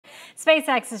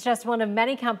SpaceX is just one of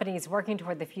many companies working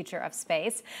toward the future of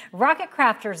space. Rocket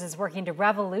Crafters is working to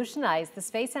revolutionize the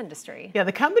space industry. Yeah,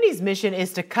 the company's mission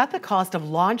is to cut the cost of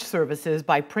launch services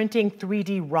by printing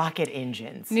 3D rocket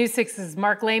engines. News 6's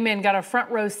Mark Lehman got a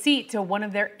front row seat to one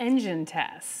of their engine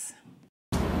tests.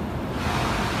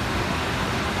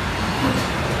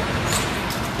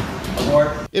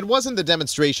 It wasn't the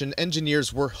demonstration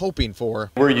engineers were hoping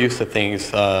for. We're used to things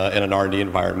in an R&D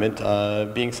environment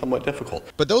being somewhat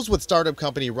difficult. But those with startup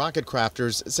company Rocket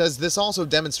Crafters says this also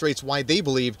demonstrates why they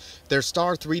believe their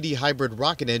Star 3D hybrid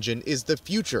rocket engine is the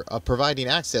future of providing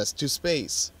access to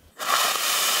space.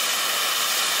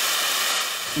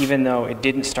 Even though it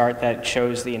didn't start, that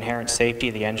shows the inherent safety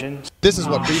of the engine. This is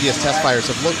what previous test fires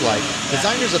have looked like.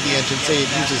 Designers of the engine say it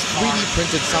uses 3D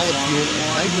printed solid fuel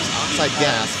and nitrous oxide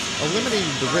gas,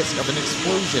 eliminating the risk of an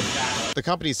explosion. The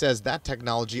company says that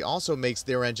technology also makes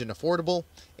their engine affordable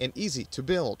and easy to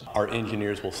build. Our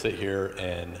engineers will sit here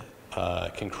and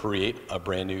can create a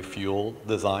brand new fuel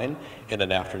design in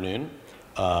an afternoon,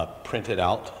 print it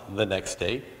out the next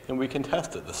day, and we can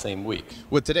test it the same week.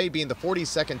 With today being the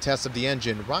 42nd test of the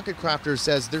engine, Rocket Crafters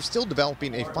says they're still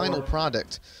developing a final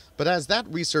product. But as that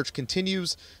research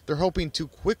continues, they're hoping to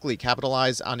quickly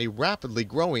capitalize on a rapidly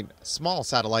growing small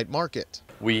satellite market.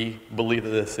 We believe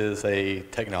that this is a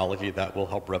technology that will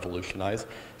help revolutionize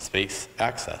space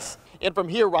access. And from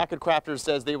here, Rocket Crafters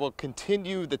says they will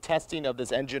continue the testing of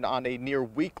this engine on a near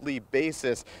weekly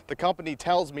basis. The company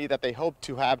tells me that they hope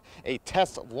to have a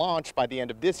test launch by the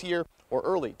end of this year or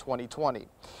early 2020.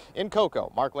 In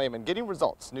Cocoa, Mark Lehman, Getting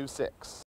Results, News 6.